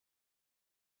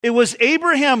It was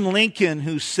Abraham Lincoln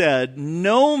who said,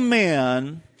 "No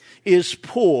man is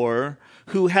poor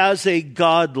who has a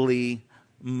godly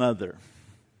mother."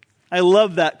 I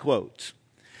love that quote.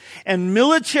 And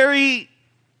military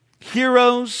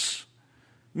heroes,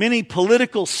 many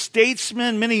political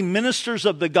statesmen, many ministers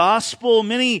of the gospel,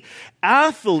 many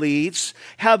athletes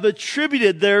have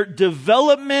attributed their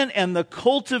development and the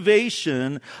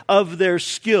cultivation of their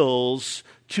skills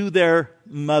to their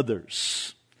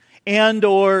mothers and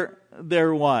or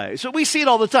their wives. So we see it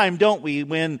all the time, don't we?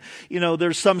 When,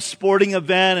 there's some sporting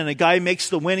event and a guy makes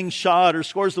the winning shot or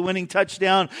scores the winning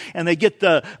touchdown and they get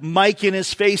the mic in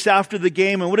his face after the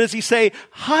game. And what does he say?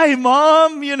 "Hi,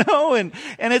 Mom,"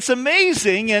 and it's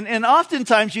amazing. And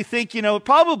oftentimes you think,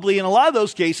 probably in a lot of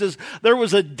those cases, there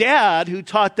was a dad who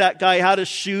taught that guy how to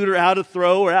shoot or how to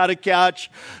throw or how to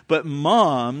catch. But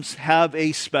moms have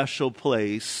a special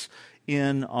place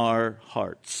in our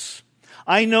hearts.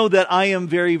 I know that I am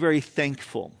very, very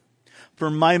thankful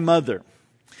for my mother.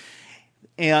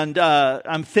 And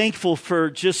I'm thankful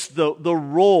for just the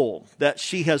role that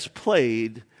she has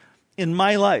played in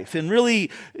my life and really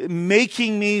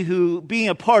making me being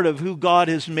a part of who God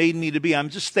has made me to be. I'm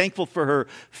just thankful for her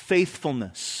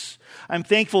faithfulness. I'm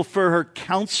thankful for her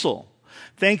counsel.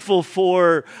 Thankful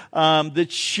for the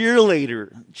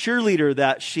cheerleader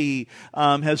that she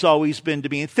has always been to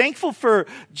me. And thankful for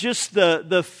just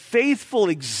the faithful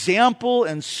example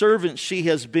and servant she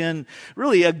has been,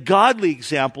 really a godly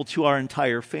example to our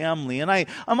entire family. And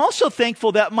I'm also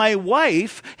thankful that my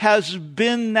wife has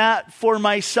been that for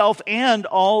myself and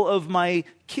all of my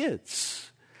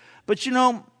kids. But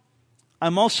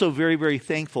I'm also very, very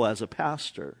thankful as a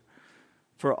pastor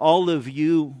for all of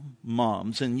you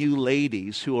moms and you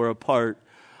ladies who are a part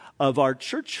of our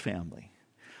church family,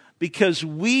 because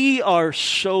we are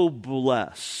so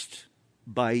blessed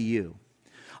by you.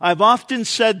 I've often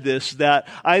said this, that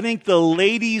I think the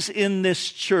ladies in this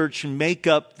church make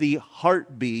up the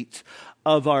heartbeat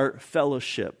of our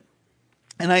fellowship.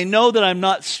 And I know that I'm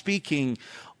not speaking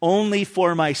only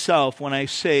for myself when I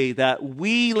say that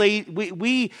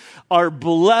we are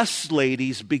blessed,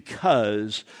 ladies,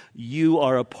 because you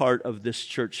are a part of this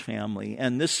church family.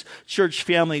 And this church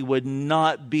family would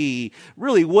not be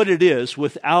really what it is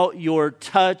without your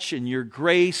touch and your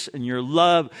grace and your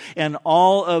love and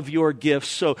all of your gifts.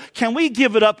 So can we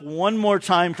give it up one more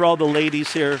time for all the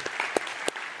ladies here?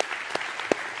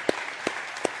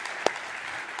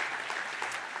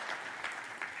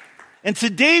 And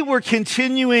today we're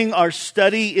continuing our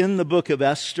study in the book of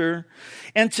Esther.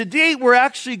 And today we're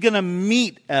actually going to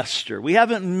meet Esther. We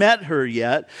haven't met her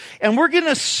yet. And we're going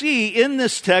to see in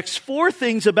this text 4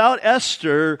 things about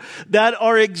Esther that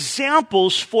are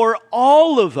examples for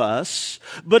all of us,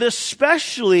 but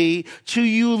especially to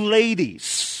you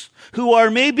ladies who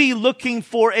are maybe looking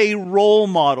for a role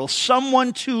model,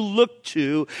 someone to look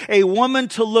to, a woman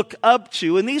to look up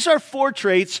to. And these are 4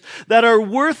 traits that are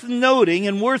worth noting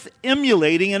and worth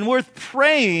emulating and worth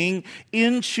praying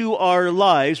into our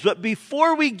lives. But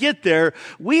before we get there,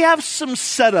 we have some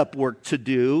setup work to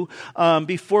do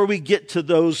before we get to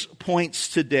those points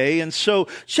today. And so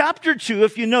chapter 2,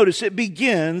 if you notice, it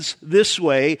begins this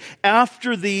way: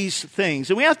 after these things.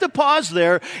 And we have to pause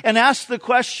there and ask the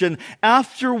question,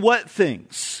 after what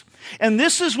things? And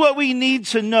this is what we need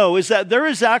to know, is that there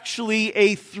is actually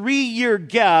a 3-year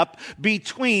gap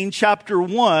between chapter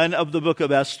 1 of the book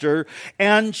of Esther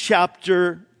and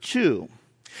chapter 2.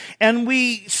 And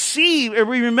we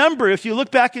remember, if you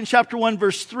look back in chapter 1,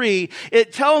 verse 3,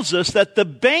 it tells us that the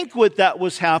banquet that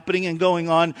was happening and going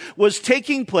on was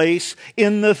taking place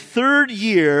in the 3rd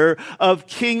year of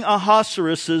King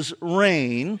Ahasuerus'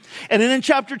 reign. And then in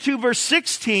chapter 2, verse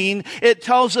 16, it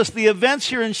tells us the events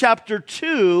here in chapter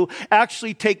 2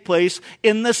 actually take place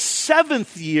in the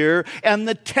 7th year and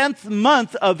the 10th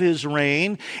month of his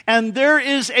reign. And there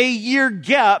is a year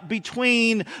gap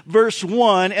between verse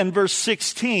 1 and verse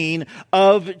 16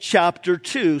 of chapter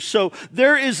 2. So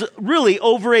there is really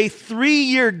over a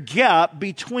 3-year gap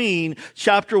between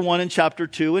chapter 1 and chapter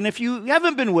 2. And if you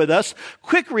haven't been with us,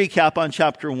 quick recap on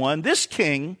chapter 1. This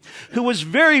king, who was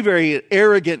very, very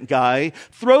arrogant guy,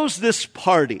 throws this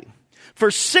party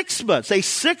for 6 months, a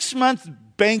 6-month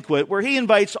banquet where he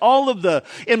invites all of the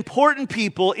important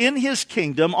people in his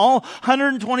kingdom, all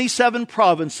 127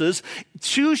 provinces,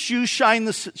 to Shushan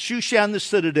the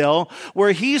citadel,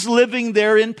 where he's living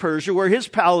there in Persia, where his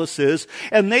palace is,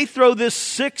 and they throw this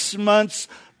 6 months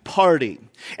party.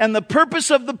 And the purpose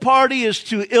of the party is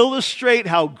to illustrate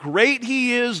how great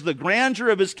he is, the grandeur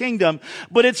of his kingdom,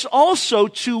 but it's also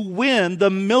to win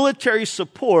the military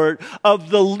support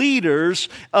of the leaders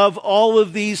of all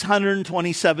of these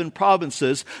 127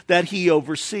 provinces that he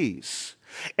oversees.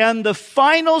 And the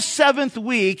final 7th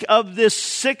week of this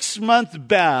 6-month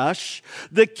bash,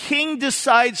 the king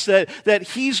decides that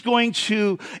he's going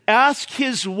to ask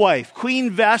his wife,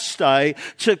 Queen Vashti,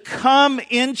 to come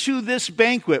into this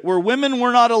banquet where women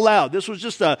were not allowed. This was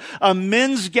just a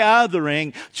men's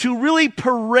gathering to really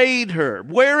parade her,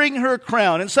 wearing her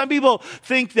crown. And some people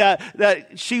think that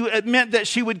it meant that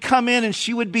she would come in and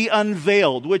she would be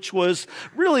unveiled, which was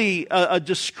really a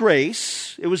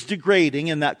disgrace. It was degrading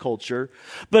in that culture.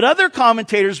 But other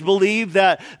commentators believe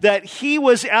that he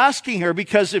was asking her,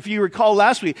 because if you recall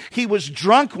last week, he was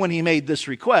drunk when he made this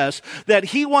request, that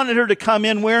he wanted her to come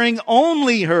in wearing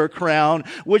only her crown,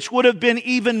 which would have been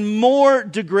even more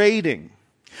degrading.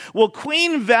 Well,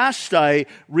 Queen Vashti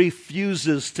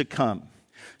refuses to come.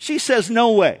 She says,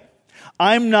 "No way.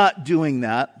 I'm not doing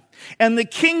that." And the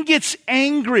king gets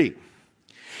angry.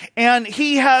 And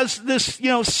he has this,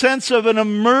 sense of an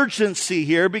emergency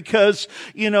here because,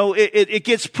 it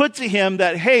gets put to him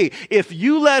that, hey, if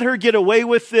you let her get away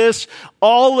with this,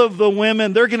 all of the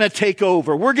women, they're going to take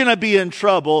over. We're going to be in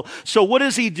trouble. So what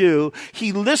does he do?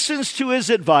 He listens to his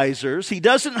advisors. He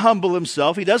doesn't humble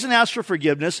himself. He doesn't ask for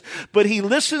forgiveness, but he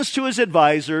listens to his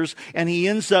advisors and he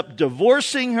ends up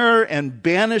divorcing her and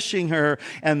banishing her.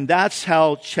 And that's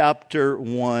how chapter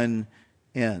 1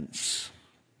 ends.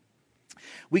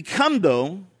 We come,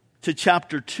 though, to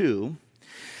chapter 2,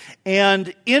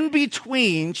 and in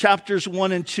between chapters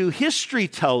 1 and 2, history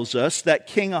tells us that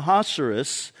King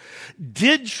Ahasuerus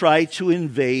did try to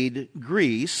invade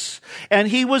Greece, and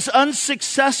he was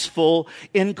unsuccessful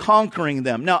in conquering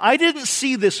them. Now, I didn't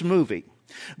see this movie,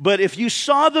 but if you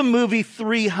saw the movie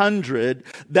 300,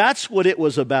 that's what it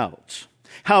was about.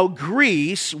 How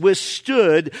Greece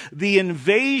withstood the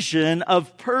invasion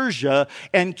of Persia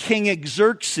and King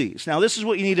Xerxes. Now, this is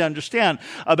what you need to understand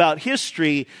about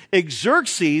history.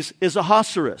 Xerxes is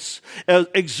Ahasuerus.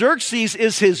 Xerxes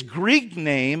is his Greek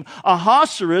name.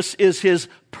 Ahasuerus is his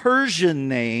Persian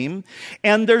name.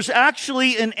 And there's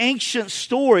actually an ancient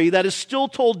story that is still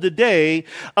told today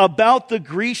about the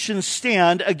Grecian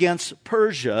stand against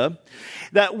Persia.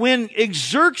 That when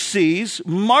Xerxes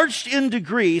marched into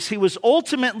Greece, he was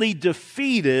ultimately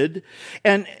defeated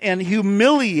and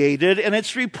humiliated. And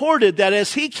it's reported that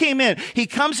as he came in, he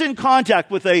comes in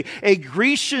contact with a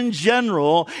Grecian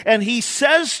general, and he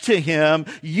says to him,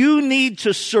 "You need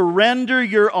to surrender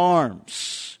your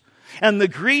arms." And the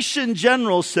Grecian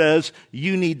general says,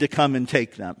 "You need to come and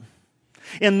take them."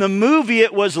 In the movie,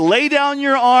 it was lay down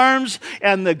your arms,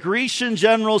 and the Grecian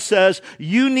general says,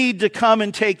 "You need to come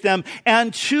and take them."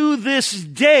 And to this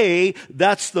day,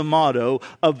 that's the motto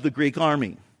of the Greek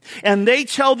army. And they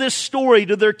tell this story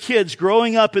to their kids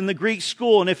growing up in the Greek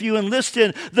school. And if you enlist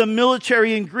in the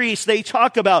military in Greece, they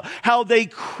talk about how they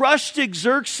crushed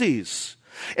Xerxes.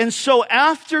 And so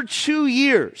after 2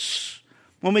 years,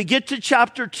 when we get to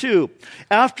chapter 2,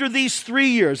 after these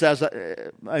 3 years,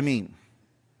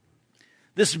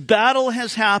 this battle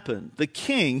has happened. The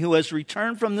king, who has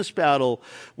returned from this battle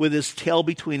with his tail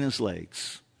between his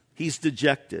legs, he's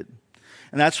dejected.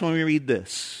 And that's when we read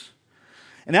this.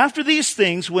 "And after these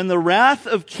things, when the wrath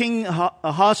of King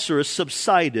Ahasuerus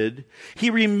subsided, he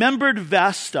remembered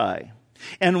Vashti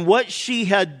and what she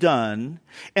had done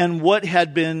and what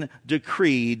had been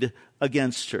decreed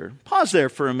against her." Pause there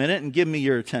for a minute and give me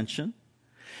your attention.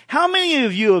 How many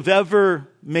of you have ever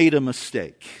made a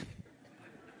mistake?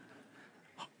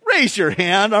 Raise your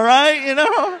hand, all right?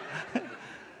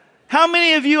 How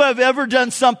many of you have ever done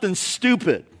something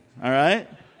stupid, all right?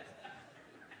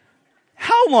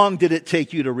 How long did it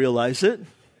take you to realize it?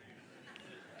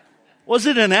 Was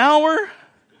it an hour?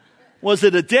 Was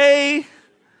it a day?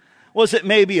 Was it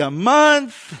maybe a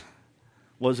month?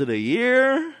 Was it a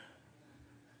year?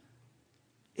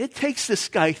 It takes this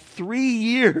guy 3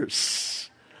 years.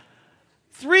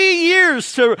 3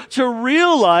 years to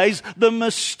realize the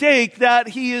mistake that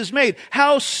he has made.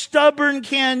 How stubborn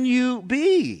can you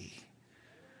be?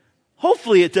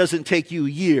 Hopefully it doesn't take you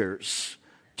years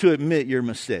to admit your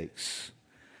mistakes.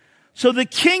 So the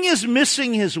king is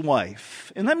missing his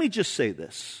wife. And let me just say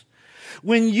this.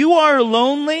 When you are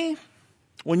lonely,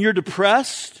 when you're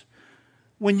depressed,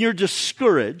 when you're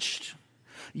discouraged,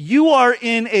 you are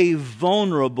in a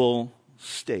vulnerable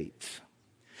state.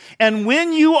 And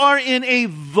when you are in a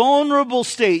vulnerable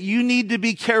state, you need to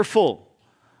be careful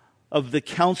of the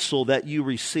counsel that you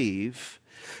receive.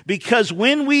 Because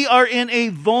when we are in a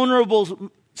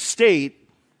vulnerable state,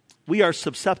 we are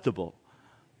susceptible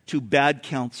to bad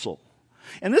counsel.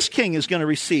 And this king is going to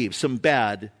receive some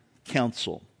bad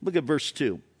counsel. Look at verse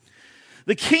 2.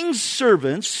 "The king's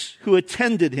servants who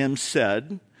attended him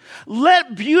said,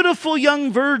 'Let beautiful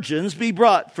young virgins be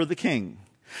brought for the king,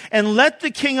 And let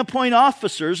the king appoint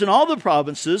officers in all the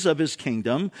provinces of his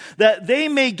kingdom, that they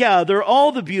may gather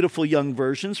all the beautiful young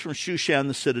virgins from Shushan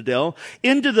the citadel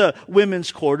into the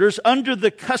women's quarters under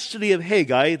the custody of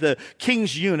Haggai, the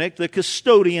king's eunuch, the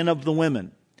custodian of the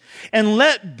women. And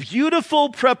let beautiful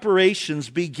preparations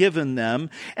be given them,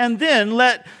 and then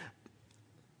let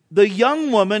the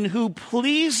young woman who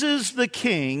pleases the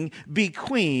king be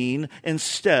queen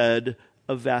instead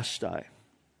of Vashti.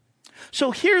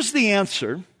 So here's the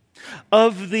answer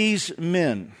of these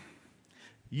men.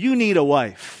 You need a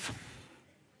wife.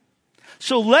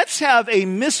 So let's have a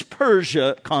Miss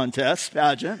Persia contest,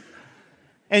 pageant,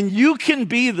 and you can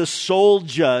be the sole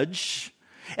judge.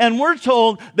 And we're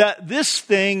told that this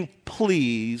thing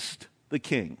pleased the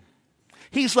king.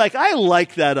 He's like, I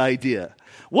like that idea.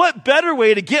 What better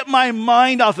way to get my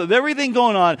mind off of everything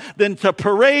going on than to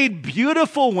parade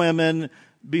beautiful women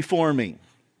before me?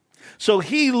 So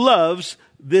he loves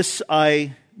this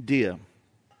idea.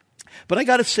 But I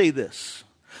got to say this.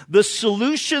 The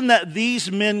solution that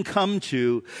these men come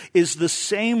to is the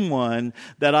same one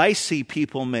that I see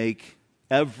people make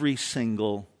every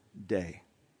single day.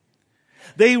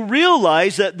 They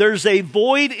realize that there's a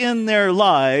void in their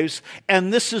lives,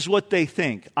 and this is what they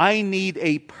think. I need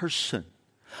a person.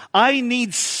 I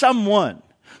need someone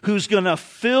who's going to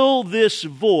fill this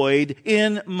void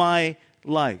in my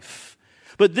life.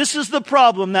 But this is the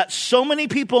problem that so many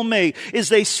people make, is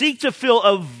they seek to fill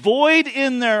a void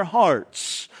in their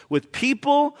hearts with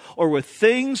people or with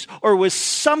things or with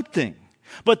something.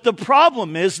 But the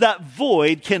problem is that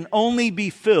void can only be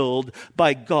filled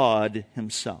by God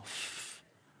himself.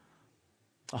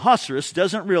 Ahasuerus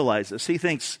doesn't realize this. He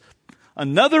thinks,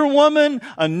 another woman,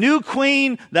 a new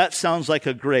queen, that sounds like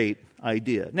a great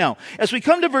idea. Now, as we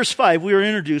come to verse 5, we are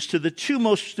introduced to the two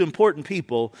most important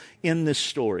people in this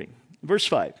story. Verse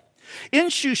 5. In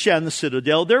Shushan the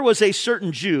citadel, there was a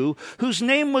certain Jew whose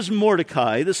name was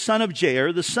Mordecai, the son of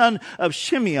Jair, the son of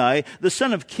Shimei, the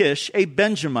son of Kish, a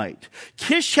Benjamite.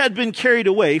 Kish had been carried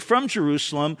away from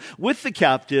Jerusalem with the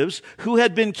captives who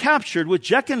had been captured with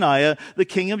Jeconiah, the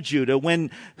king of Judah,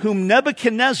 whom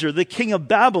Nebuchadnezzar, the king of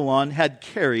Babylon, had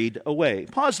carried away.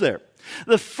 Pause there.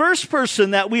 The first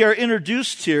person that we are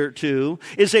introduced here to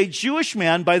is a Jewish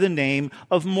man by the name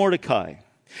of Mordecai.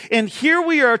 And here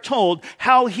we are told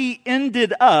how he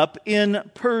ended up in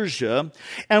Persia.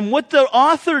 And what the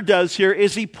author does here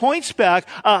is he points back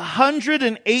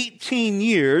 118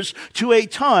 years to a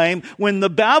time when the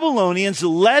Babylonians,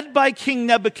 led by King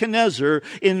Nebuchadnezzar,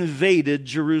 invaded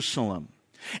Jerusalem.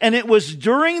 And it was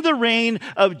during the reign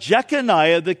of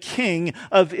Jeconiah, the king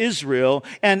of Israel.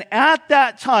 And at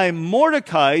that time,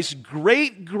 Mordecai's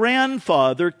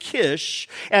great-grandfather, Kish,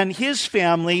 and his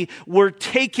family were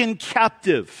taken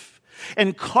captive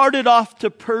and carted off to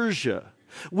Persia.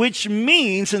 Which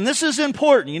means, and this is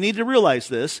important, you need to realize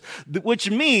this,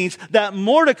 which means that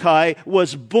Mordecai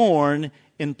was born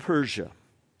in Persia.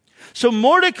 So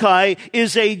Mordecai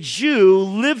is a Jew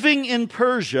living in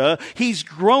Persia. He's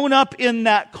grown up in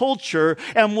that culture,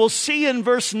 and we'll see in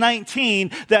verse 19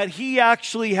 that he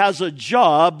actually has a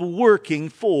job working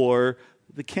for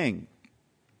the king.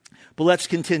 But let's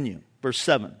continue. Verse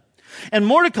 7. And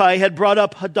Mordecai had brought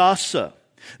up Hadassah,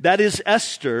 that is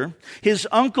Esther, his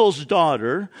uncle's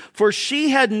daughter, for she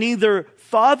had neither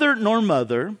father nor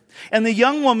mother, and the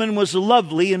young woman was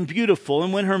lovely and beautiful.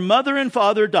 And when her mother and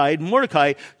father died,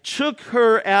 Mordecai took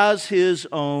her as his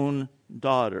own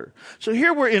daughter. So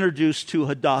here we're introduced to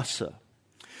Hadassah,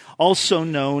 also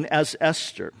known as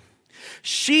Esther.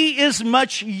 She is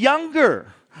much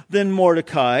younger than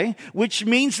Mordecai, which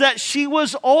means that she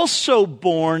was also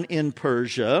born in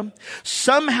Persia.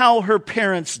 Somehow her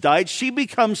parents died. She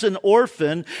becomes an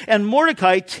orphan, and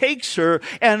Mordecai takes her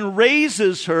and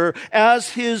raises her as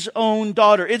his own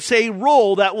daughter. It's a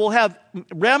role that will have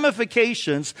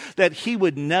ramifications that he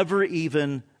would never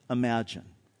even imagine.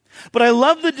 But I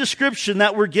love the description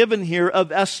that we're given here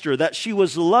of Esther, that she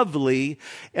was lovely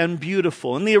and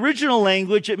beautiful. In the original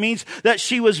language, it means that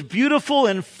she was beautiful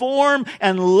in form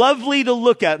and lovely to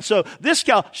look at. So this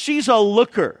gal, she's a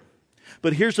looker.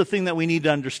 But here's the thing that we need to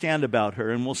understand about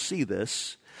her, and we'll see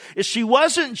this, is she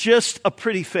wasn't just a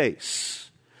pretty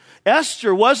face.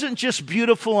 Esther wasn't just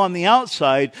beautiful on the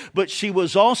outside, but she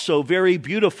was also very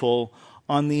beautiful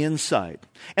on the inside.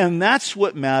 And that's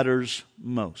what matters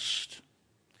most.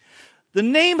 The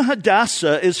name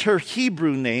Hadassah is her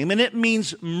Hebrew name, and it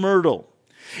means myrtle.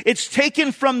 It's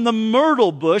taken from the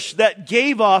myrtle bush that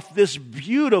gave off this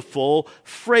beautiful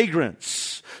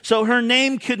fragrance. So her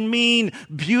name could mean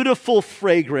beautiful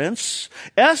fragrance.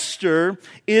 Esther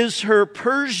is her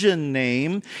Persian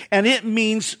name, and it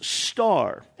means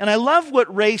star. And I love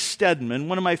what Ray Stedman,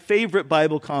 one of my favorite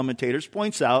Bible commentators,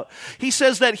 points out. He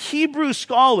says that Hebrew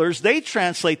scholars, they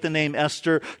translate the name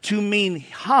Esther to mean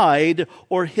hide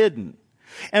or hidden.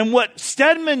 And what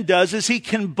Stedman does is he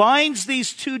combines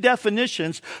these two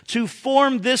definitions to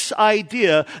form this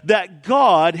idea that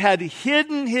God had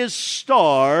hidden his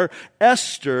star,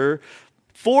 Esther,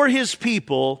 for his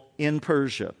people in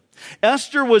Persia.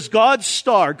 Esther was God's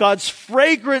star, God's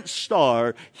fragrant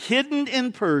star, hidden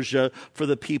in Persia for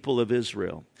the people of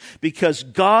Israel. Because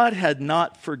God had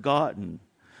not forgotten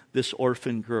this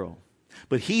orphan girl.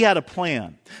 But he had a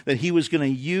plan that he was going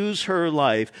to use her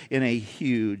life in a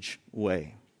huge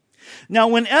way. Now,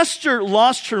 when Esther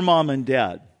lost her mom and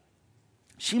dad,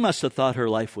 she must have thought her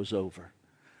life was over.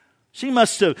 She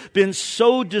must have been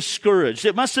so discouraged.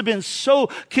 It must have been so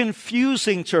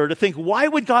confusing to her to think, why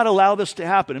would God allow this to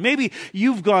happen? And maybe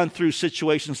you've gone through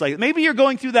situations like that. Maybe you're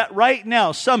going through that right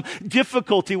now, some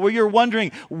difficulty where you're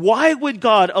wondering, why would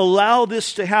God allow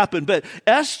this to happen? But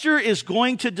Esther is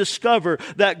going to discover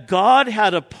that God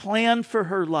had a plan for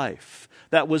her life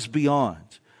that was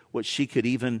beyond what she could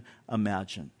even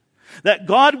imagine. That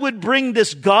God would bring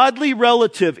this godly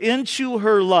relative into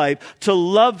her life to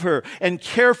love her and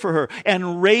care for her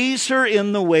and raise her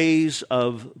in the ways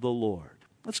of the Lord.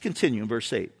 Let's continue in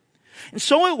verse 8. And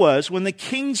so it was when the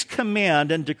king's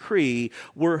command and decree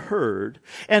were heard,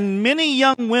 and many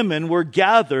young women were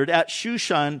gathered at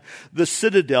Shushan the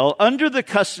citadel under the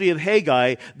custody of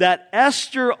Haggai, that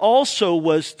Esther also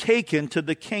was taken to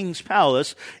the king's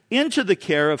palace into the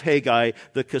care of Haggai,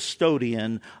 the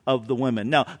custodian of the women.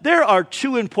 Now, there are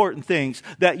two important things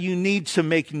that you need to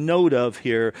make note of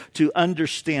here to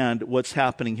understand what's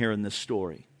happening here in this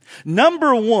story.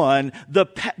 Number one,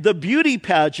 the beauty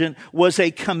pageant was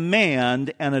a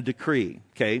command and a decree.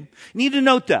 Okay? You need to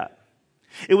note that.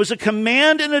 It was a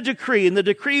command and a decree, and the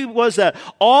decree was that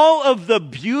all of the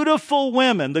beautiful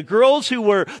women, the girls who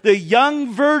were the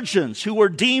young virgins who were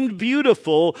deemed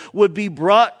beautiful, would be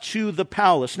brought to the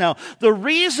palace. Now, the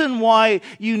reason why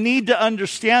you need to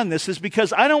understand this is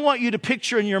because I don't want you to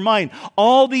picture in your mind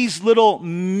all these little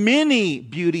mini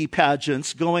beauty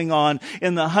pageants going on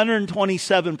in the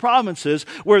 127 provinces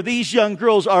where these young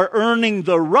girls are earning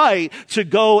the right to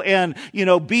go and,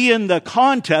 be in the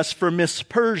contest for Miss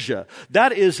Persia.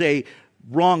 That is a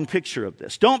wrong picture of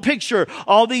this. Don't picture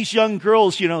all these young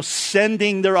girls,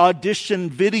 sending their audition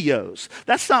videos.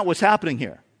 That's not what's happening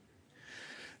here.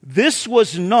 This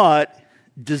was not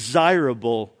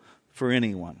desirable for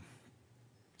anyone.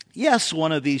 Yes,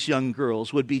 one of these young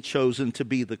girls would be chosen to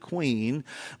be the queen,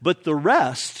 but the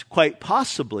rest, quite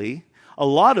possibly, a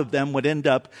lot of them would end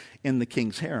up in the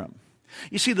king's harem.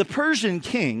 You see, the Persian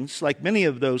kings, like many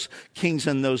of those kings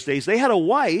in those days, they had a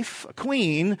wife, a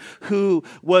queen, who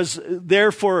was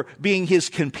there for being his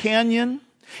companion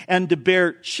and to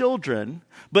bear children.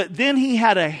 But then he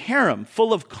had a harem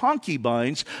full of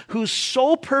concubines whose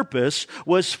sole purpose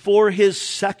was for his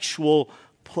sexual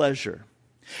pleasure.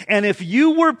 And if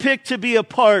you were picked to be a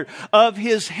part of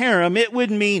his harem, it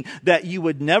would mean that you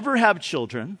would never have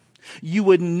children, you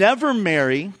would never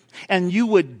marry, and you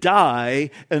would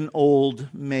die an old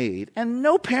maid. And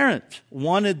no parent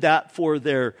wanted that for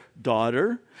their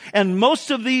daughter. And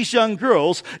most of these young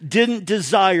girls didn't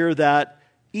desire that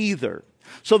either.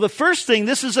 So the first thing,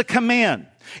 this is a command.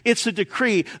 It's a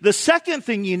decree. The second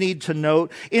thing you need to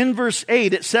note, in verse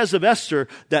 8, it says of Esther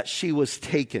that she was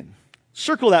taken.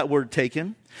 Circle that word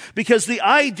taken, because the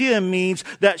idea means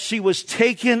that she was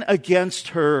taken against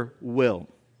her will.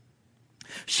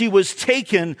 She was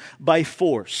taken by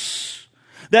force.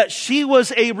 That she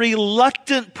was a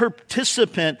reluctant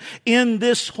participant in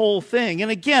this whole thing.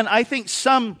 And again, I think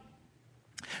some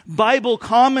Bible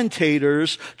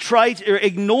commentators try to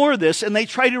ignore this, and they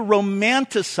try to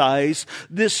romanticize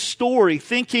this story,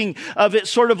 thinking of it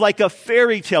sort of like a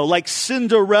fairy tale, like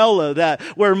Cinderella,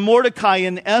 where Mordecai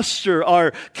and Esther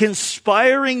are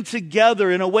conspiring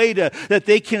together in a way that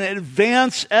they can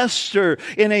advance Esther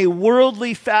in a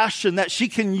worldly fashion, that she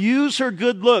can use her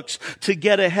good looks to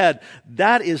get ahead.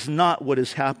 That is not what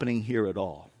is happening here at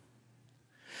all.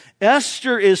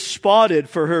 Esther is spotted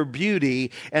for her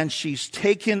beauty, and she's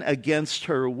taken against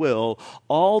her will,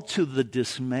 all to the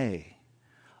dismay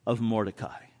of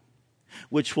Mordecai,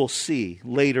 which we'll see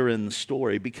later in the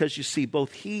story, because you see,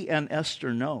 both he and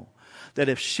Esther know that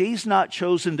if she's not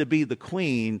chosen to be the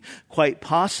queen, quite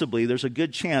possibly there's a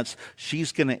good chance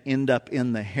she's going to end up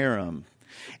in the harem.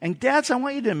 And dads, I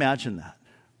want you to imagine that.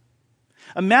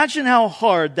 Imagine how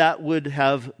hard that would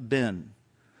have been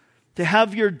to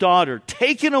have your daughter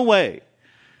taken away,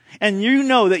 and you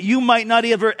know that you might not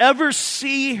ever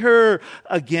see her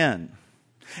again.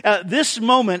 At this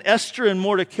moment, Esther and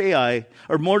Mordecai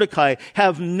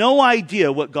have no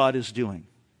idea what God is doing.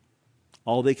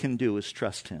 All they can do is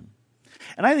trust him.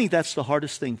 And I think that's the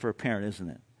hardest thing for a parent, isn't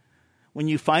it? When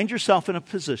you find yourself in a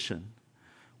position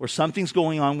where something's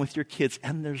going on with your kids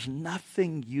and there's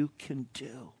nothing you can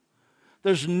do.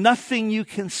 There's nothing you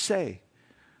can say.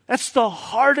 That's the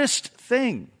hardest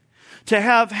thing to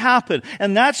have happen.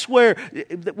 And that's where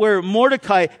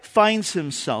Mordecai finds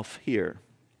himself here.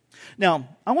 Now,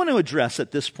 I want to address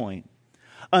at this point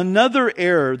another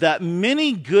error that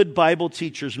many good Bible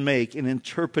teachers make in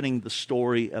interpreting the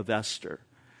story of Esther.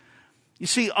 You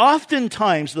see,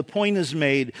 oftentimes the point is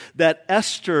made that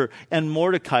Esther and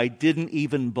Mordecai didn't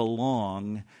even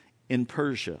belong in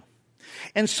Persia.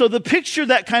 And so the picture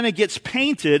that kind of gets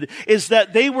painted is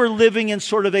that they were living in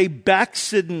sort of a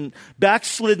backslidden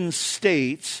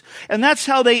state, and that's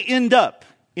how they end up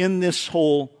in this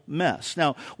whole mess.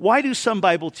 Now, why do some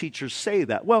Bible teachers say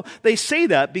that? Well, they say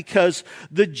that because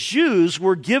the Jews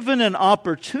were given an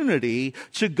opportunity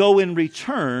to go and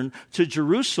return to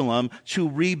Jerusalem to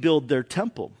rebuild their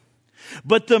temple.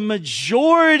 But the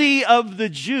majority of the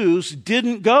Jews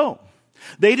didn't go.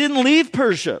 They didn't leave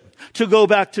Persia to go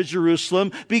back to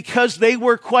Jerusalem because they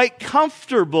were quite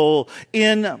comfortable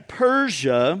in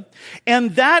Persia.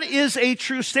 And that is a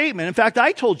true statement. In fact,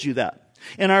 I told you that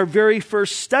in our very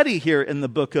first study here in the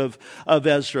book of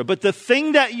Ezra. But the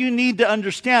thing that you need to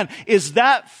understand is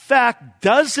that fact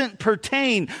doesn't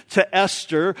pertain to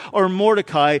Esther or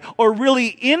Mordecai or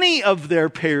really any of their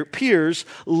peers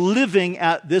living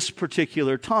at this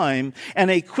particular time.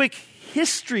 And a quick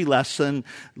history lesson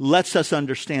lets us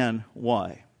understand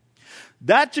why.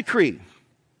 That decree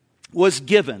was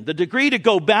given. The decree to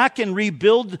go back and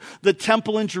rebuild the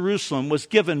temple in Jerusalem was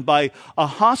given by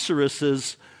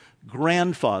Ahasuerus'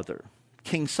 grandfather,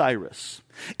 King Cyrus.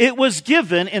 It was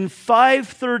given in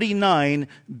 539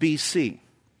 BC.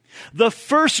 The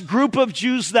first group of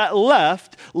Jews that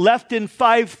left in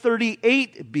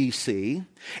 538 BC,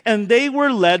 and they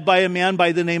were led by a man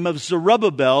by the name of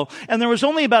Zerubbabel, and there was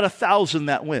only about 1,000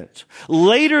 that went.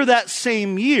 Later that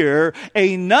same year,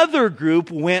 another group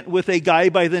went with a guy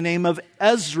by the name of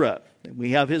Ezra.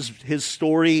 We have his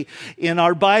story in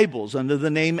our Bibles under the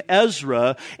name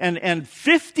Ezra, and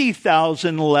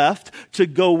 50,000 left to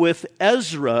go with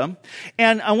Ezra.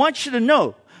 And I want you to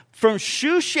know, from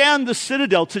Shushan the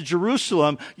citadel to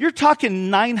Jerusalem, you're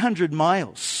talking 900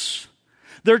 miles.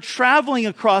 They're traveling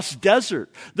across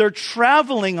desert. They're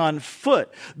traveling on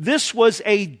foot. This was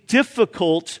a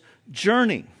difficult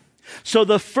journey. So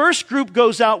the first group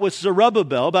goes out with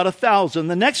Zerubbabel, about 1,000.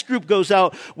 The next group goes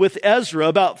out with Ezra,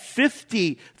 about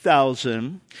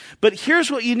 50,000. But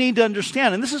here's what you need to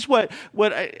understand, and this is what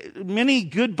many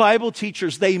good Bible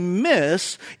teachers, they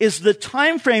miss, is the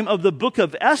time frame of the book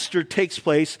of Esther takes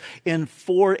place in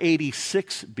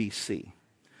 486 BC.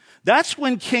 That's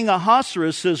when King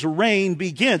Ahasuerus' reign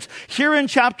begins. Here in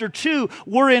chapter 2,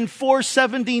 we're in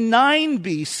 479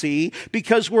 BC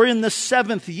because we're in the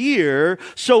 7th year.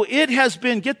 So it has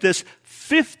been, get this,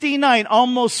 59,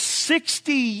 almost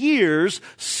 60 years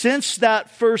since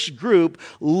that first group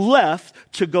left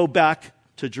to go back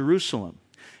to Jerusalem.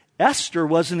 Esther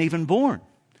wasn't even born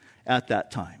at that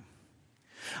time.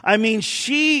 I mean,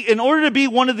 she, in order to be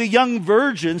one of the young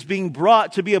virgins being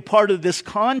brought to be a part of this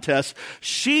contest,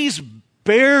 she's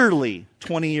barely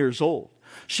 20 years old.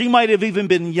 She might have even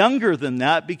been younger than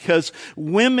that because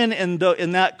women in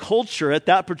that culture at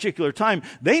that particular time,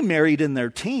 they married in their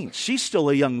teens. She's still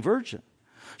a young virgin.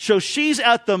 So she's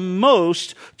at the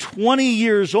most 20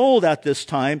 years old at this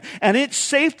time. And it's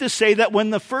safe to say that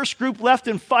when the first group left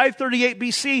in 538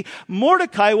 BC,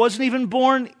 Mordecai wasn't even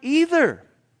born either.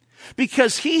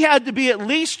 Because he had to be at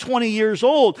least 20 years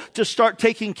old to start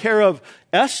taking care of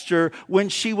Esther when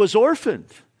she was orphaned.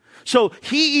 So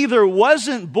he either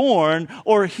wasn't born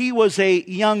or he was a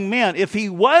young man. If he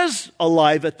was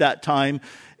alive at that time,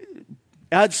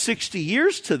 add 60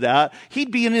 years to that,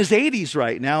 he'd be in his 80s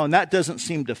right now, and that doesn't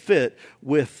seem to fit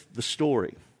with the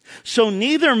story. So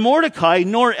neither Mordecai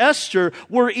nor Esther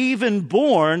were even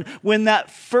born when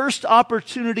that first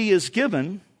opportunity is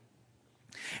given.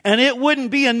 And it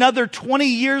wouldn't be another 20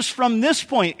 years from this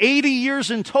point, 80 years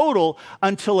in total,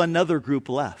 until another group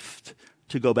left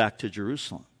to go back to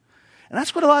Jerusalem. And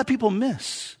that's what a lot of people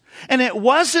miss. And it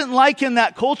wasn't like in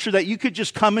that culture that you could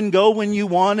just come and go when you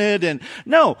wanted. And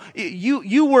no,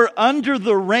 you were under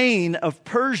the reign of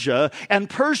Persia, and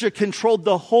Persia controlled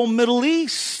the whole Middle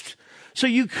East. So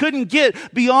you couldn't get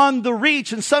beyond the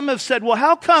reach. And some have said, well,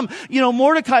 how come,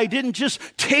 Mordecai didn't just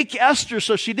take Esther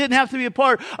so she didn't have to be a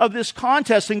part of this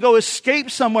contest and go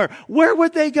escape somewhere? Where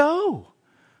would they go?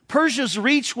 Persia's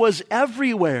reach was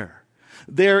everywhere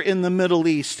there in the Middle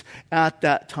East at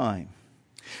that time.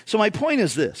 So my point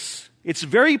is this. It's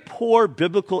very poor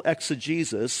biblical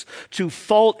exegesis to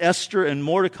fault Esther and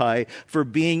Mordecai for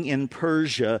being in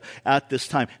Persia at this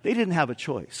time. They didn't have a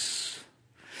choice.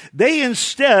 They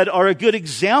instead are a good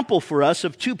example for us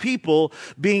of two people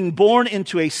being born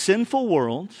into a sinful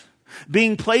world,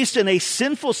 being placed in a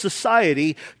sinful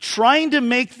society, trying to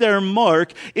make their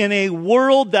mark in a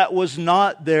world that was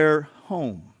not their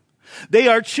home. They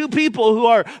are two people who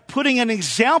are putting an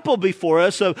example before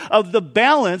us of the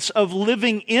balance of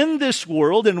living in this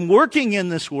world and working in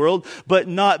this world, but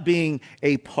not being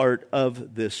a part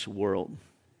of this world.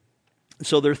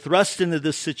 So they're thrust into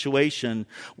this situation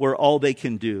where all they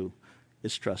can do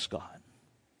is trust God.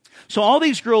 So all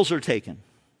these girls are taken,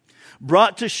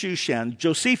 brought to Shushan.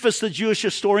 Josephus, the Jewish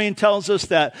historian, tells us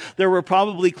that there were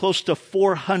probably close to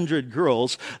 400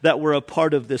 girls that were a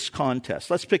part of this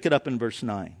contest. Let's pick it up in verse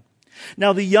 9.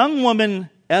 Now the young woman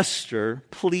Esther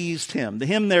pleased him. The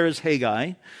him there is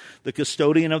Haggai, the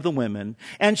custodian of the women,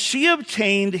 and she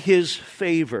obtained his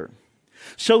favor.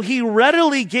 So he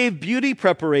readily gave beauty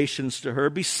preparations to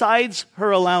her besides her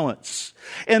allowance.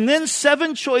 And then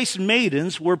 7 choice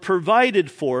maidens were provided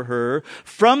for her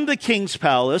from the king's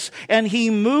palace, and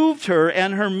he moved her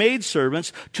and her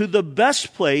maidservants to the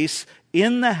best place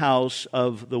in the house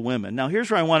of the women. Now here's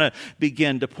where I want to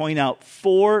begin to point out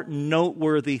 4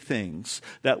 noteworthy things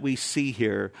that we see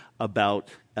here about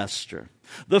Esther.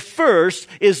 The first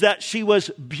is that she was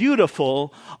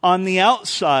beautiful on the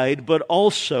outside, but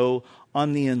also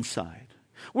on the inside.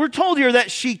 We're told here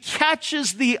that she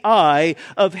catches the eye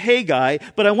of Haggai,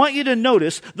 but I want you to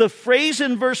notice the phrase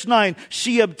in verse 9,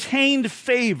 she obtained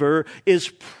favor, is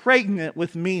pregnant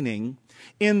with meaning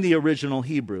in the original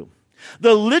Hebrew.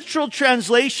 The literal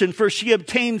translation for she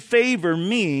obtained favor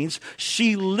means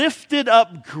she lifted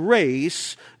up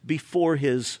grace before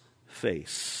his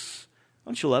face.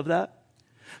 Don't you love that?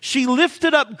 She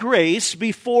lifted up grace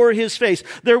before his face.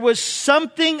 There was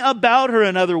something about her,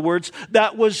 in other words,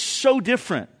 that was so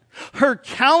different. Her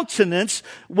countenance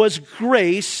was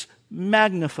grace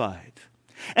magnified.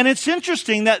 And it's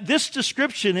interesting that this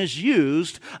description is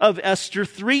used of Esther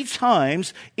 3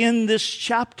 times in this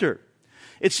chapter.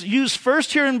 It's used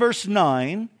first here in verse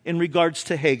 9 in regards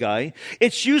to Haggai.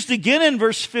 It's used again in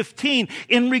verse 15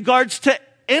 in regards to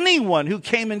anyone who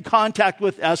came in contact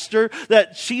with Esther,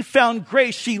 that she found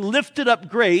grace. She lifted up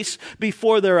grace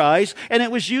before their eyes. And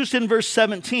it was used in verse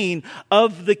 17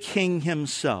 of the king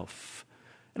himself.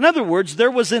 In other words, there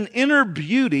was an inner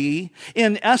beauty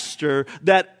in Esther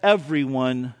that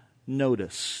everyone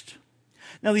noticed.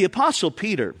 Now the Apostle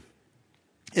Peter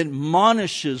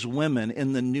admonishes women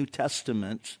in the New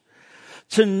Testament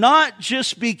to not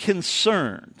just be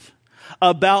concerned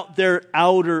about their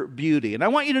outer beauty. And I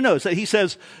want you to notice that he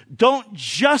says, don't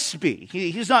just be.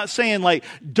 He's not saying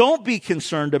don't be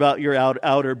concerned about your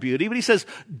outer beauty, but he says,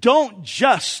 don't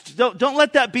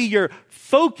let that be your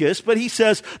focus, but he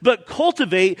says, but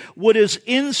cultivate what is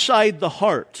inside the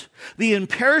heart, the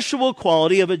imperishable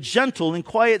quality of a gentle and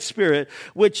quiet spirit,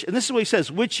 which, and this is what he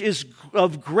says, which is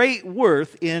of great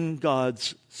worth in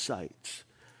God's sight.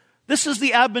 This is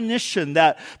the admonition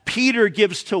that Peter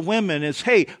gives to women is,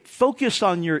 hey, focus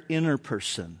on your inner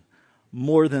person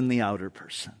more than the outer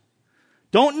person.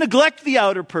 Don't neglect the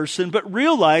outer person, but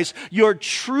realize your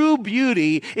true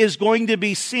beauty is going to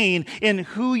be seen in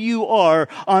who you are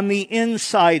on the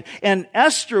inside. And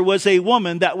Esther was a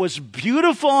woman that was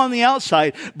beautiful on the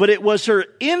outside, but it was her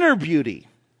inner beauty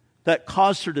that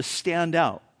caused her to stand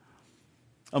out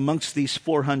amongst these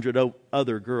 400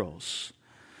 other girls.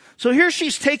 So here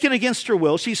she's taken against her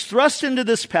will. She's thrust into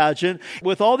this pageant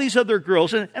with all these other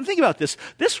girls. And think about this.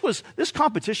 This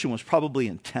competition was probably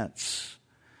intense.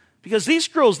 Because these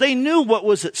girls, they knew what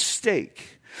was at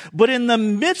stake. But in the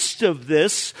midst of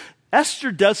this,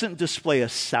 Esther doesn't display a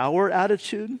sour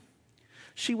attitude.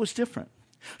 She was different.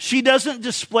 She doesn't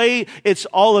display it's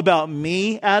all about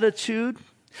me attitude.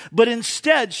 But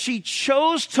instead, she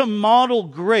chose to model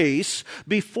grace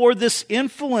before this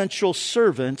influential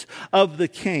servant of the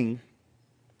king.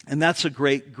 And that's a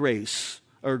great grace,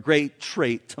 or a great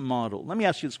trait to model. Let me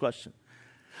ask you this question.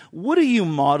 What do you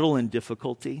model in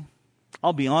difficulty?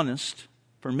 I'll be honest,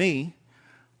 for me,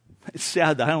 it's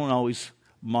sad that I don't always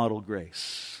model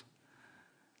grace.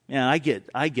 Man, I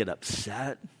get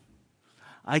upset.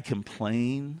 I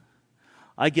complain.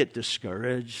 I get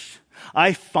discouraged.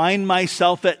 I find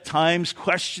myself at times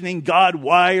questioning, God,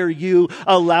 why are you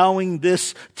allowing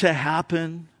this to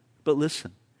happen? But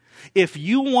listen, if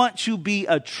you want to be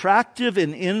attractive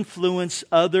and influence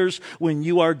others when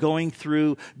you are going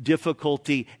through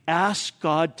difficulty, ask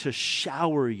God to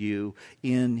shower you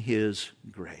in His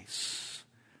grace.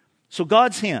 So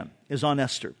God's hand is on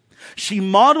Esther. She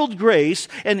modeled grace,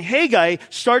 and Haggai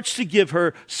starts to give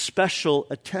her special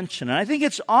attention. And I think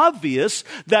it's obvious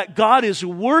that God is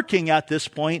working at this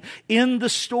point in the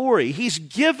story. He's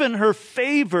given her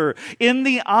favor in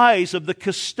the eyes of the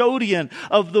custodian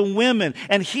of the women,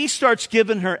 and he starts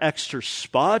giving her extra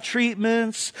spa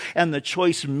treatments and the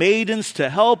choice maidens to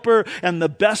help her and the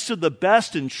best of the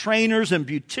best and trainers and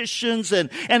beauticians,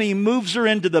 and he moves her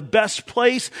into the best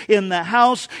place in the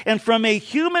house. And from a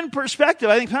human perspective,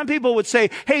 I think some people would say,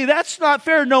 hey, that's not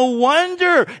fair. No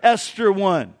wonder Esther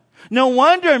won. No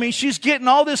wonder. I mean, she's getting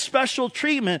all this special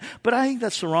treatment. But I think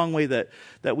that's the wrong way that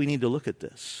we need to look at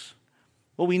this.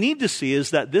 What we need to see is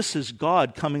that this is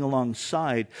God coming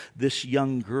alongside this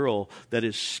young girl that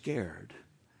is scared.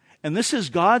 And this is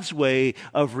God's way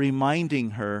of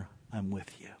reminding her, I'm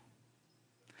with you.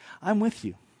 I'm with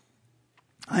you.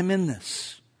 I'm in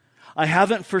this. I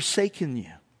haven't forsaken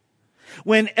you.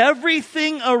 When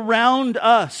everything around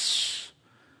us,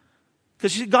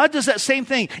 because God does that same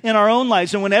thing in our own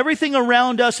lives, and when everything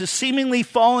around us is seemingly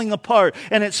falling apart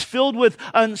and it's filled with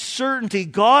uncertainty,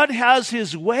 God has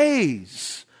His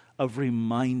ways of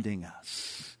reminding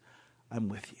us, I'm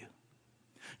with you.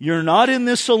 You're not in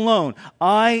this alone.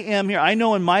 I am here. I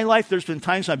know in my life there's been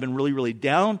times I've been really, really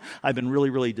down. I've been really,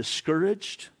 really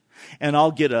discouraged. And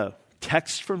I'll get a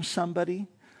text from somebody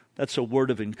that's a word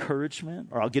of encouragement,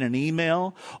 or I'll get an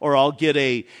email, or I'll get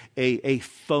a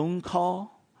phone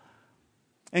call.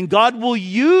 And God will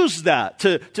use that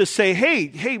to say,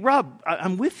 hey, Rob,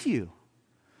 I'm with you.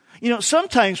 You know,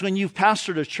 sometimes when you've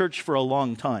pastored a church for a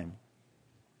long time,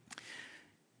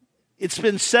 it's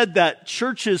been said that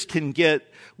churches can get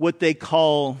what they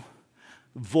call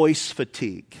voice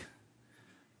fatigue.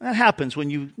 That happens when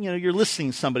you're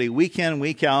listening to somebody week in,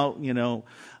 week out,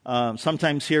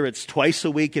 sometimes here it's twice a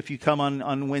week if you come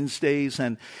on Wednesdays.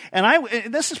 And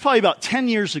this is probably about 10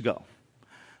 years ago.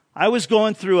 I was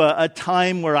going through a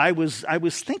time where I was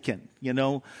thinking,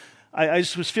 I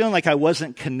just was feeling like I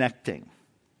wasn't connecting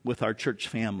with our church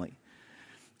family.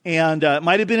 And it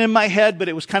might have been in my head, but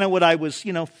it was kind of what I was,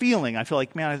 feeling. I feel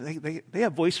like, man, they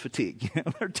have voice fatigue.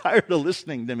 They're tired of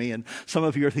listening to me. And some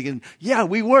of you are thinking, yeah,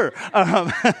 we were.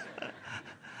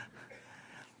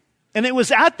 And it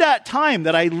was at that time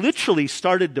that I literally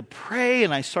started to pray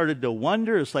and I started to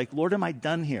wonder. It's like, Lord, am I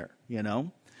done here?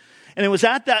 And it was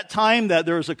at that time that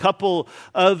there was a couple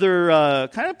other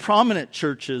kind of prominent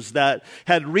churches that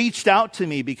had reached out to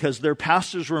me because their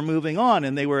pastors were moving on,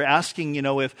 and they were asking,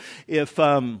 if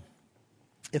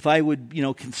I would,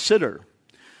 consider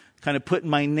kind of putting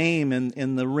my name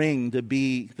in the ring to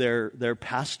be their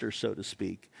pastor, so to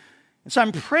speak. And so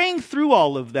I'm praying through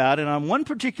all of that, and on one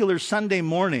particular Sunday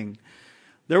morning,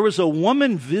 there was a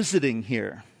woman visiting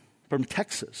here from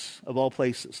Texas, of all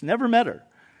places. Never met her.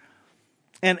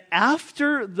 And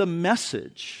after the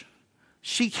message,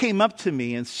 she came up to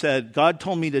me and said, God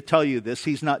told me to tell you this.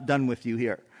 He's not done with you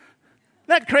here. Isn't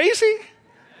that crazy?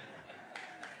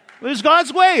 It was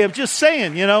God's way of just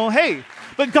saying, hey,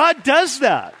 but God does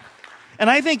that. And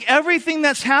I think everything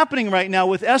that's happening right now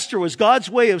with Esther was God's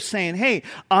way of saying, hey,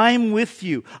 I'm with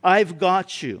you. I've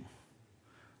got you.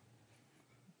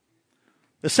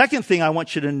 The second thing I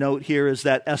want you to note here is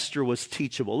that Esther was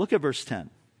teachable. Look at verse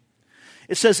 10.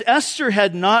 It says, Esther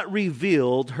had not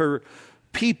revealed her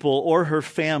people or her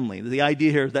family. The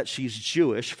idea here is that she's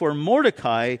Jewish, for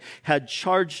Mordecai had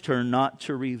charged her not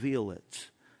to reveal it.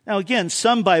 Now again,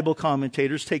 some Bible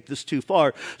commentators take this too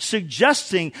far,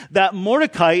 suggesting that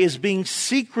Mordecai is being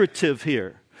secretive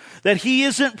here. That he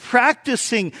isn't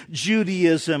practicing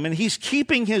Judaism and he's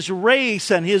keeping his race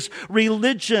and his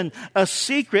religion a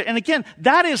secret. And again,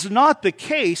 that is not the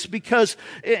case because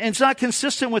it's not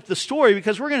consistent with the story,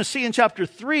 because we're going to see in chapter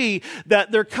 3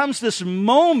 that there comes this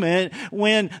moment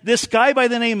when this guy by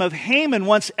the name of Haman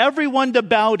wants everyone to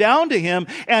bow down to him,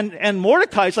 and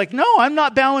Mordecai's like, no, I'm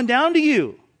not bowing down to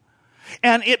you.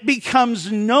 And it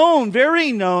becomes known,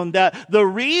 very known, that the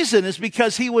reason is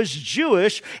because he was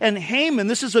Jewish, and Haman,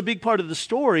 this is a big part of the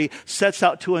story, sets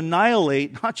out to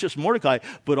annihilate not just Mordecai,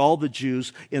 but all the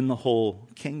Jews in the whole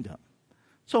kingdom.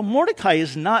 So Mordecai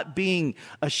is not being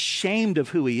ashamed of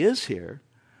who he is here,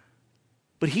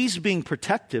 but he's being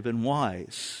protective and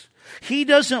wise. He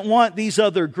doesn't want these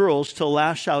other girls to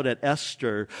lash out at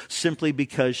Esther simply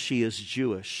because she is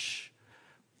Jewish.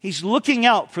 He's looking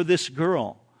out for this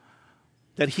girl.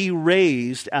 that he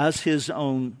raised as his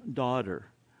own daughter.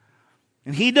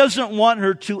 And he doesn't want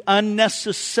her to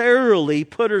unnecessarily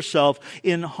put herself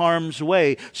in harm's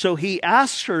way. So he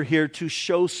asks her here to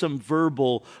show some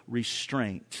verbal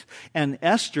restraint. And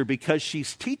Esther, because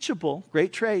she's teachable,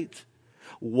 great trait,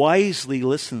 wisely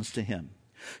listens to him,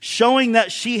 showing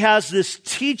that she has this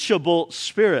teachable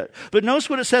spirit. But notice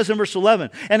what it says in verse 11.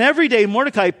 And every day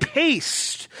Mordecai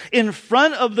paced in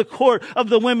front of the court of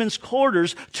the women's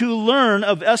quarters to learn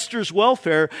of Esther's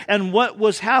welfare and what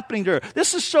was happening to her.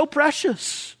 This is so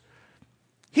precious.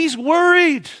 He's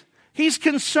worried. He's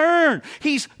concerned.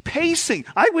 He's pacing.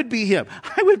 I would be him.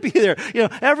 I would be there,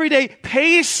 every day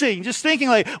pacing, just thinking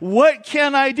like, what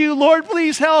can I do? Lord,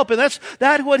 please help. And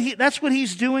that's what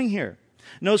he's doing here.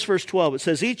 Notice verse 12. It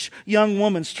says, each young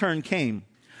woman's turn came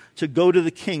to go to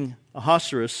the king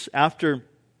Ahasuerus after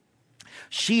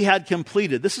she had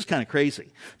completed, this is kind of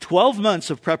crazy, 12 months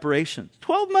of preparation.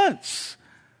 12 months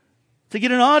to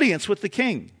get an audience with the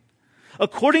king.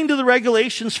 According to the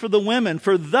regulations for the women,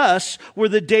 for thus were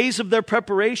the days of their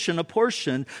preparation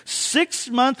apportioned, 6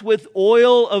 months with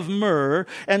oil of myrrh,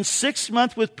 and 6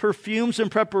 months with perfumes and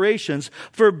preparations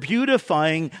for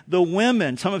beautifying the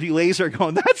women. Some of you ladies are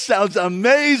going, that sounds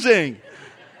amazing.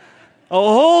 A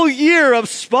whole year of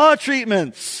spa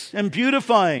treatments and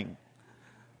beautifying.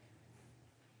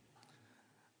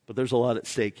 But there's a lot at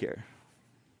stake here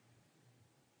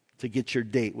to get your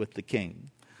date with the king.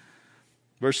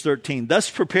 Verse 13, thus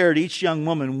prepared each young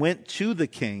woman went to the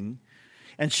king,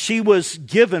 and she was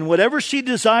given whatever she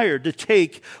desired to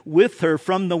take with her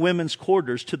from the women's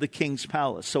quarters to the king's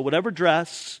palace. So whatever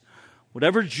dress,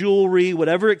 whatever jewelry,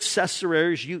 whatever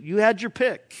accessories, you had your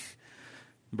pick.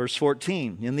 Verse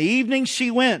 14, in the evening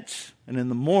she went, and in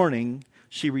the morning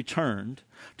she returned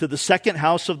to the second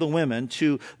house of the women,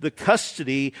 to the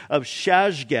custody of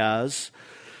Shashgaz,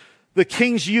 the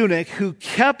king's eunuch, who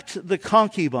kept the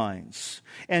concubines.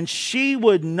 And she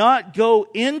would not go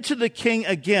into the king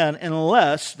again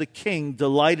unless the king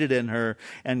delighted in her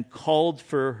and called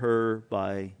for her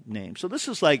by name. So this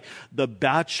is like the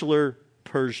Bachelor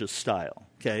Persia style,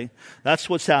 okay? That's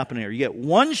what's happening here. You get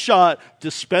one shot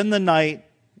to spend the night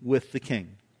with the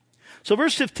king. So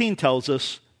verse 15 tells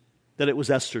us that it was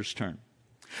Esther's turn.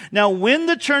 Now, when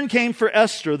the turn came for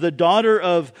Esther, the daughter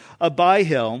of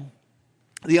Abihail,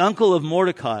 the uncle of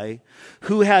Mordecai,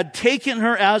 who had taken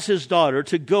her as his daughter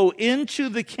to go into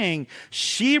the king,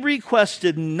 she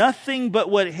requested nothing but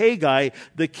what Hegai,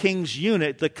 the king's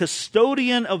eunuch, the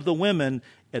custodian of the women,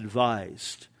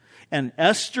 advised. And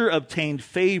Esther obtained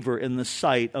favor in the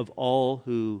sight of all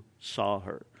who saw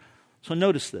her. So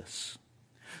notice this.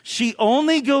 She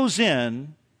only goes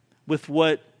in with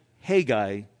what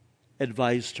Hegai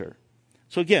advised her.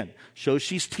 So again, shows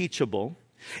she's teachable.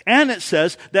 And it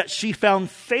says that she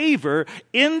found favor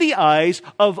in the eyes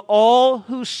of all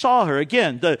who saw her.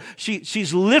 Again,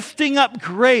 she's lifting up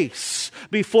grace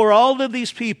before all of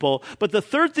these people. But the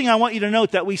third thing I want you to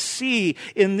note that we see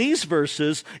in these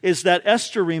verses is that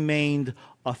Esther remained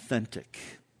authentic.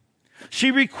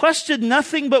 She requested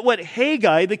nothing but what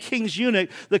Hegai, the king's eunuch,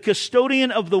 the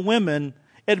custodian of the women,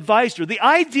 advised her. The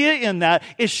idea in that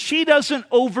is she doesn't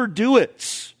overdo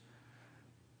it.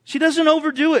 She doesn't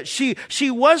overdo it.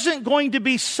 She wasn't going to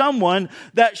be someone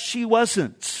that she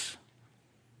wasn't.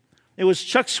 It was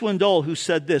Chuck Swindoll who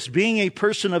said this: being a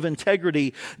person of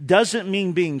integrity doesn't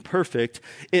mean being perfect.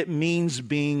 It means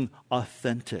being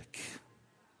authentic.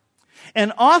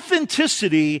 And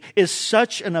authenticity is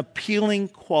such an appealing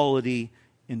quality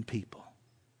in people.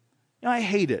 I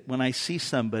hate it when I see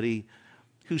somebody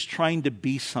who's trying to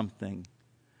be something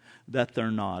that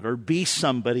they're not, or be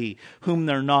somebody whom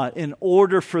they're not, in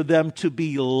order for them to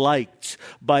be liked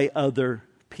by other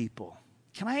people.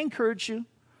 Can I encourage you?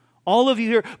 All of you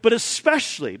here, but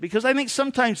especially, because I think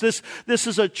sometimes this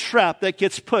is a trap that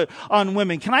gets put on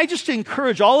women. Can I just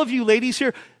encourage all of you ladies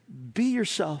here, be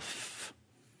yourself.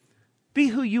 Be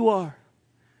who you are.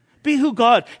 Be who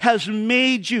God has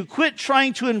made you. Quit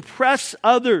trying to impress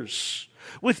others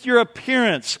with your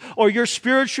appearance or your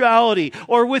spirituality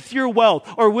or with your wealth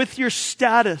or with your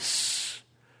status.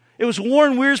 It was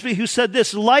Warren Wiersbe who said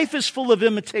this: life is full of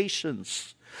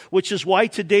imitations, which is why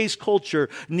today's culture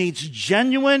needs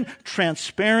genuine,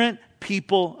 transparent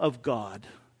people of God.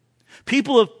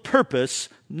 People of purpose,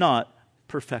 not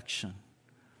perfection.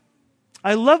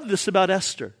 I love this about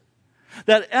Esther,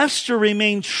 that Esther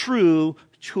remained true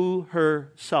to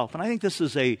herself. And I think this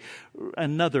is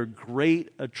another great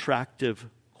attractive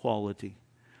quality.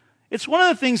 It's one of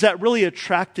the things that really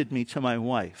attracted me to my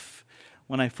wife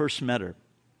when I first met her.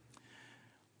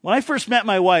 When I first met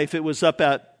my wife, it was up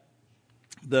at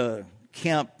the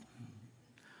camp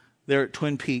there at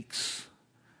Twin Peaks.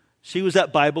 She was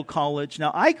at Bible college.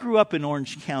 Now, I grew up in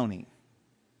Orange County,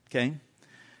 okay?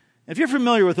 If you're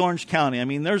familiar with Orange County, I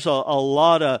mean, there's a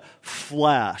lot of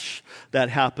flash that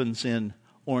happens in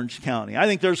Orange County. I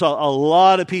think there's a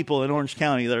lot of people in Orange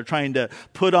County that are trying to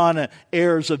put on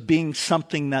airs of being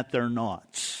something that they're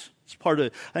not. I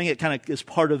think it kind of is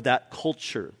part of that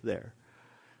culture there.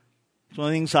 It's one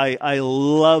of the things I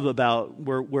love about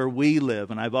where we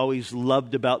live, and I've always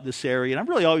loved about this area, and I've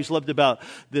really always loved about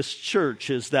this church,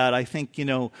 is that I think,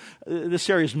 this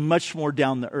area is much more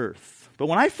down to earth. But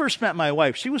when I first met my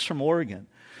wife, she was from Oregon,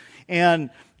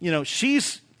 and,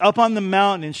 she's up on the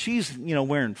mountain, and she's,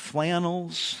 wearing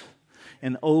flannels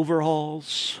and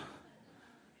overalls.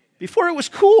 Before it was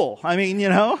cool. I mean,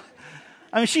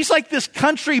 she's like this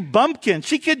country bumpkin.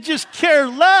 She could just care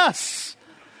less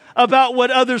about what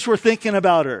others were thinking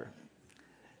about her.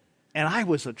 And I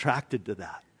was attracted to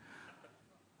that.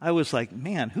 I was like,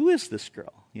 man, who is this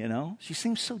girl? She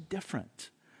seems so different.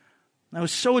 And I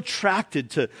was so attracted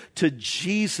to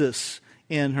Jesus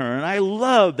in her. And I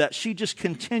love that she just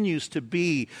continues to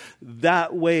be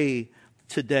that way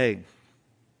today.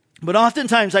 But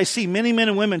oftentimes I see many men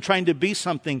and women trying to be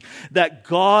something that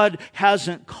God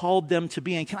hasn't called them to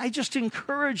be. And can I just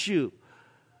encourage you,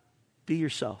 be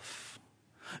yourself.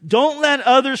 Don't let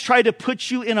others try to put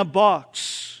you in a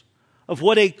box of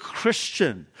what a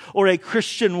Christian or a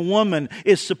Christian woman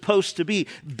is supposed to be.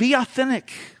 Be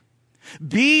authentic.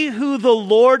 Be who the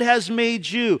Lord has made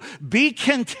you. Be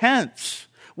content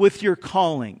with your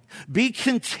calling. Be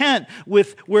content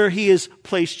with where He has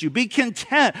placed you. Be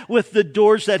content with the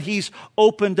doors that He's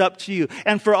opened up to you.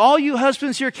 And for all you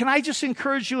husbands here, can I just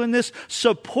encourage you in this?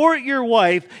 Support your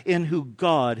wife in who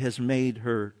God has made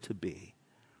her to be.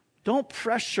 Don't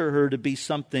pressure her to be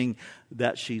something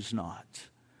that she's not.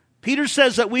 Peter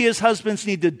says that we as husbands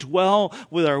need to dwell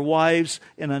with our wives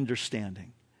in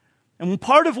understanding. And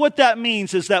part of what that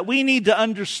means is that we need to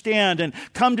understand and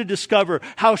come to discover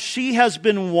how she has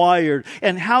been wired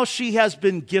and how she has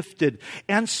been gifted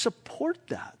and support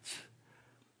that.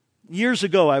 Years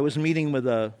ago, I was meeting with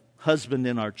a husband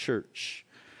in our church,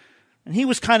 and he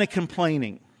was kind of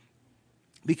complaining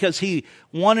because he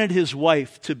wanted his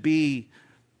wife to be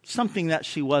something that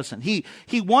she wasn't. He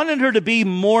wanted her to be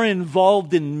more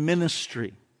involved in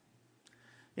ministry,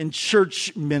 in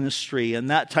church ministry and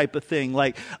that type of thing,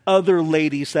 like other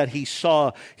ladies that he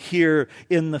saw here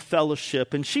in the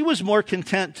fellowship. And she was more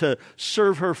content to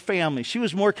serve her family. She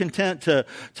was more content to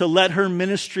let her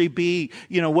ministry be,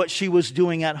 what she was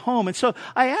doing at home. And so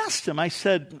I asked him, I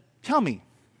said, tell me,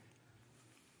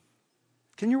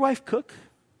 can your wife cook?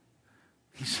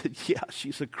 He said, yeah,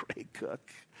 she's a great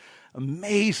cook.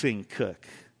 Amazing cook.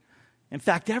 In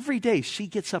fact, every day she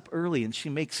gets up early and she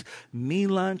makes me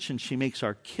lunch and she makes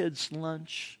our kids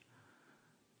lunch.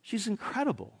 She's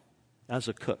incredible as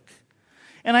a cook.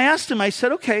 And I asked him, I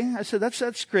said, okay,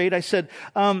 that's great. I said,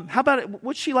 how about it?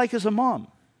 What's she like as a mom?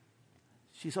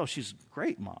 She's a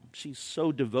great mom. She's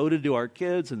so devoted to our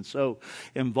kids and so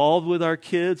involved with our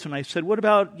kids. And I said, what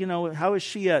about, how is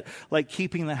she at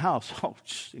keeping the house? Oh,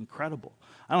 she's incredible.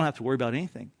 I don't have to worry about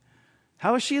anything.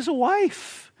 How is she as a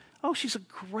wife? Oh, she's a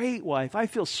great wife. I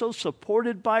feel so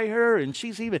supported by her, and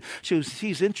she's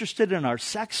interested in our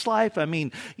sex life. I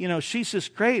mean, she's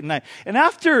just great. And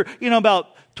after,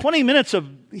 about 20 minutes of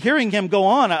hearing him go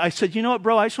on, I said, you know what,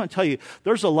 bro, I just want to tell you,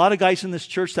 there's a lot of guys in this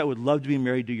church that would love to be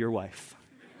married to your wife.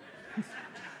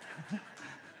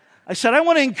 I said, I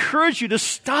want to encourage you to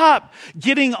stop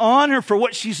getting on her for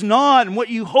what she's not and what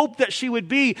you hope that she would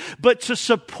be, but to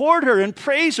support her and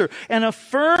praise her and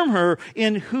affirm her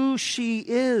in who she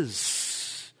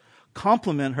is.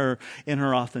 Compliment her in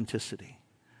her authenticity.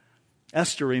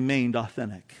 Esther remained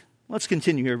authentic. Let's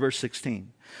continue here, verse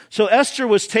 16. So Esther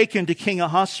was taken to King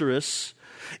Ahasuerus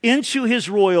into his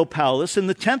royal palace in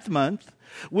the 10th month,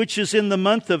 which is in the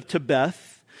month of Tebeth,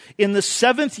 in the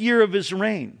 7th year of his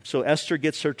reign. So Esther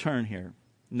gets her turn here.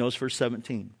 Notice verse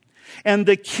 17. And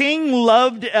the king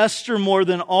loved Esther more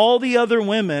than all the other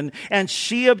women, and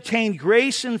she obtained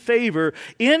grace and favor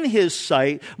in his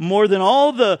sight more than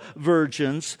all the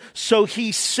virgins. So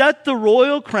he set the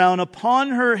royal crown upon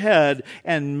her head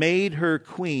and made her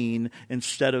queen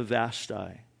instead of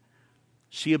Vashti.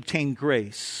 She obtained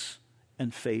grace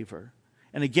and favor.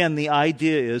 And again, the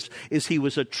idea is he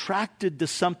was attracted to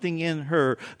something in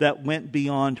her that went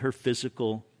beyond her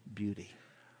physical beauty.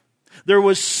 There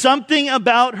was something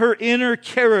about her inner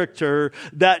character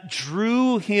that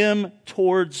drew him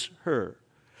towards her.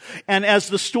 And as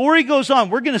the story goes on,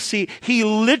 we're going to see he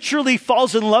literally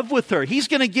falls in love with her. He's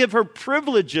going to give her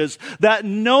privileges that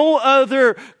no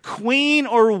other queen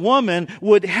or woman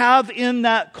would have in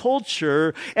that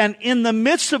culture. And in the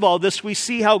midst of all this, we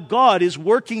see how God is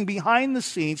working behind the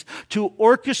scenes to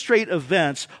orchestrate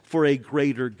events for a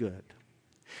greater good.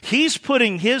 He's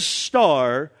putting his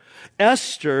star,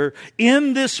 Esther,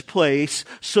 in this place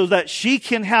so that she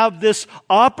can have this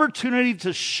opportunity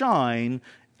to shine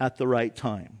at the right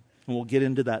time. And we'll get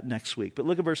into that next week. But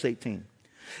look at verse 18.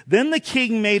 Then the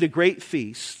king made a great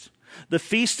feast, the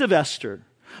feast of Esther,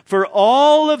 for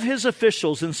all of his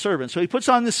officials and servants. So he puts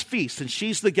on this feast, and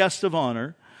she's the guest of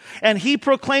honor. And he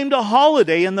proclaimed a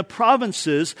holiday in the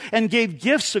provinces and gave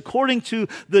gifts according to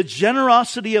the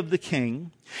generosity of the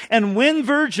king. And when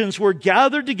virgins were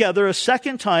gathered together a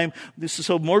second time, this is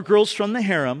so more girls from the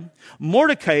harem,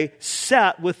 Mordecai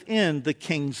sat within the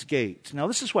king's gate. Now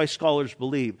this is why scholars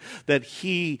believe that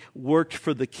he worked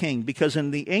for the king, because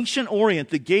in the ancient Orient,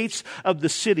 the gates of the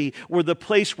city were the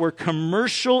place where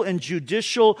commercial and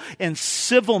judicial and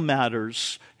civil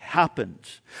matters happened.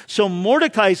 So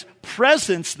Mordecai's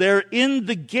presence there in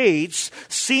the gates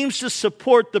seems to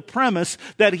support the premise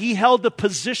that he held a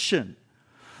position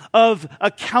of a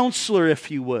counselor,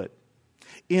 if you would,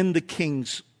 in the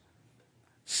king's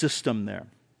system there.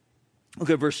 Look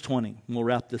at verse 20, and we'll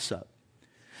wrap this up.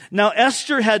 Now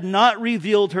Esther had not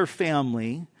revealed her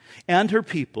family and her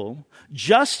people,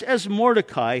 just as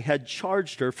Mordecai had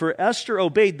charged her, for Esther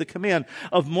obeyed the command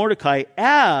of Mordecai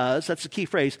as, that's the key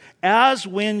phrase, as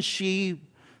when she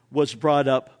was brought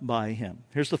up by him.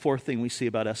 Here's the fourth thing we see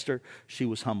about Esther. She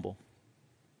was humble.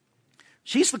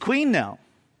 She's the queen now.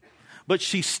 But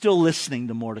she's still listening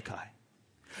to Mordecai.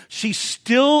 She's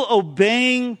still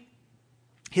obeying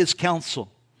his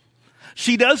counsel.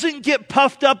 She doesn't get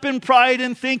puffed up in pride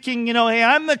and thinking, hey,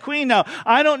 I'm the queen now.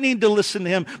 I don't need to listen to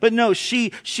him. But no,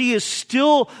 she is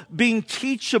still being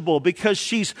teachable because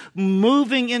she's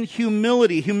moving in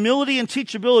humility. Humility and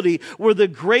teachability were the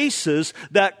graces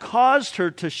that caused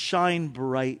her to shine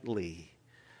brightly.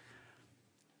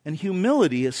 And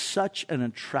humility is such an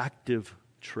attractive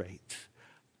trait.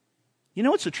 You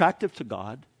know what's attractive to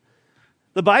God?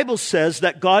 The Bible says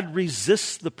that God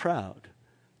resists the proud,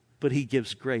 but he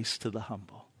gives grace to the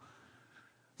humble.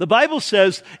 The Bible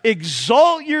says,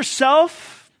 exalt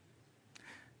yourself,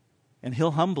 and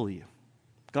he'll humble you.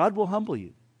 God will humble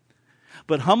you.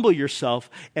 But humble yourself,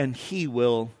 and he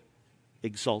will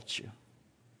exalt you.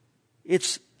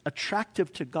 It's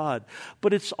attractive to God,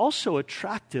 but it's also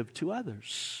attractive to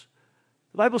others.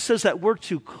 The Bible says that we're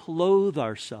to clothe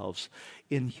ourselves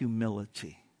in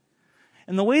humility.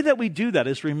 And the way that we do that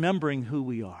is remembering who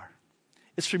we are.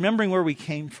 It's remembering where we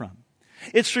came from.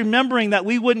 It's remembering that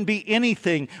we wouldn't be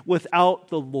anything without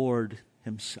the Lord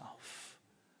himself.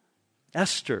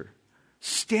 Esther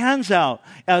stands out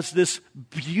as this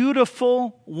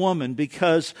beautiful woman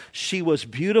because she was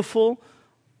beautiful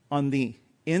on the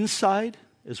inside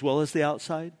as well as the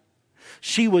outside.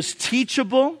 She was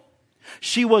teachable.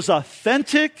 She was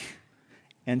authentic,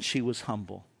 and she was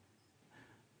humble.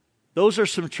 Those are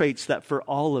some traits that for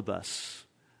all of us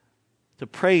to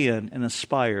pray in and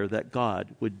aspire that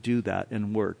God would do that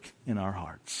and work in our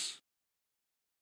hearts.